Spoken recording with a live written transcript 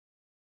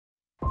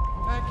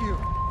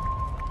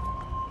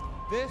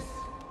This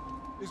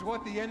is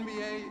what the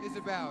NBA is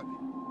about.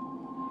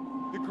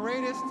 The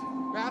greatest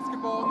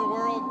basketball in the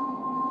world,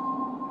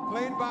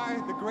 played by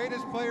the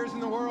greatest players in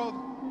the world,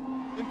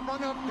 in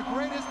front of the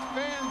greatest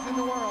fans in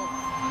the world.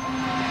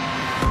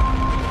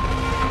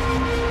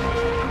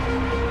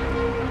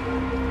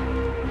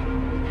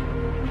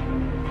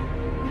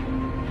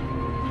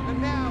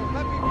 And now,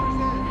 let me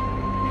present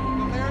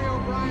the Larry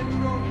O'Brien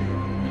Trophy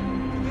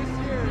to this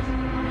year's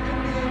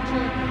NBA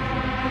champions.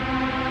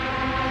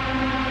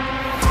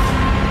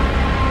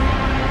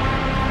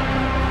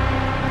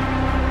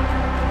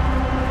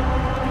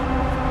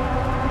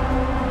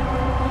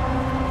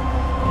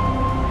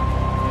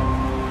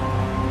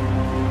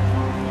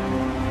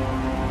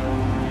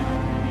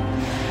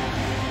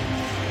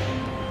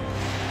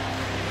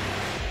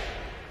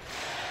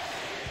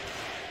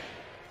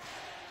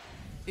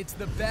 It's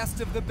the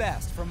best of the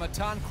best for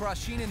Matan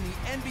in the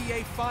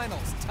NBA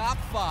Finals, top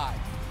 5.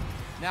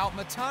 Now,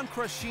 Matan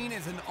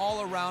is an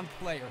all-around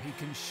player. He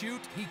can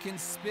shoot, he can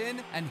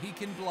spin, and he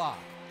can block.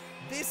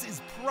 This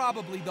is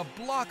probably the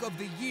block of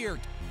the year.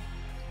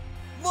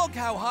 Look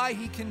how high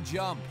he can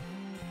jump.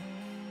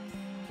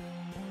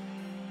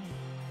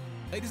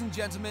 Ladies and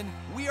gentlemen,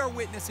 we are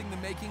witnessing the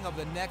making of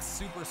the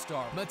next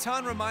superstar.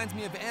 Matan reminds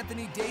me of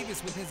Anthony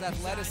Davis with his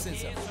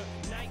athleticism.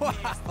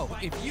 Wow,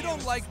 if you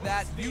don't like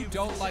that, you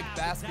don't like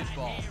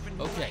basketball.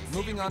 Okay,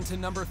 moving on to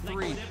number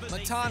 3.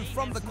 Matan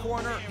from the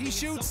corner, he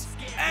shoots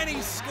and he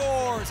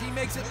scores. He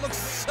makes it look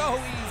so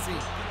easy.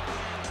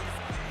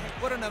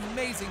 What an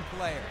amazing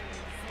player.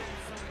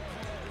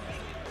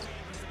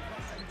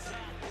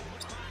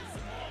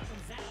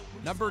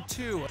 Number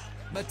 2,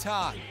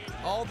 Matan,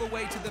 all the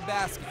way to the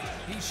basket.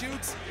 He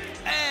shoots,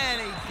 and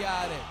he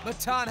got it.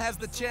 Matan has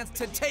the chance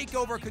to take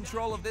over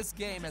control of this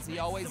game, as he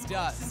always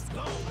does.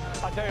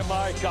 I tell you,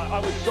 Mike, I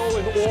was so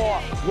in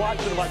awe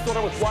watching him. I thought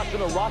I was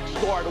watching a rock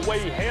star, the way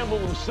he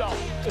handled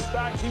himself. In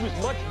fact, he was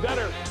much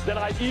better than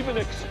I even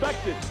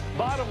expected.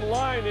 Bottom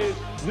line is,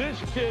 this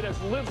kid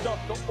has lived up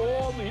to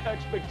all the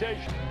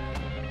expectations.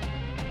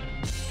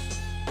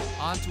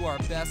 On to our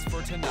best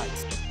for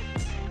tonight.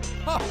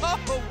 Oh,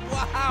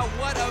 wow,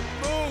 what a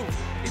move!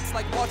 It's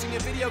like watching a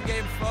video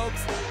game,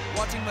 folks.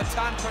 Watching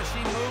Matan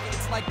move,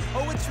 it's like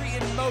poetry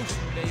in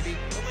motion, baby.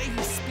 The way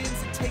he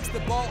spins and takes the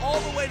ball all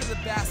the way to the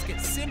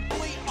basket,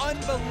 simply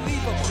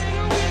unbelievable.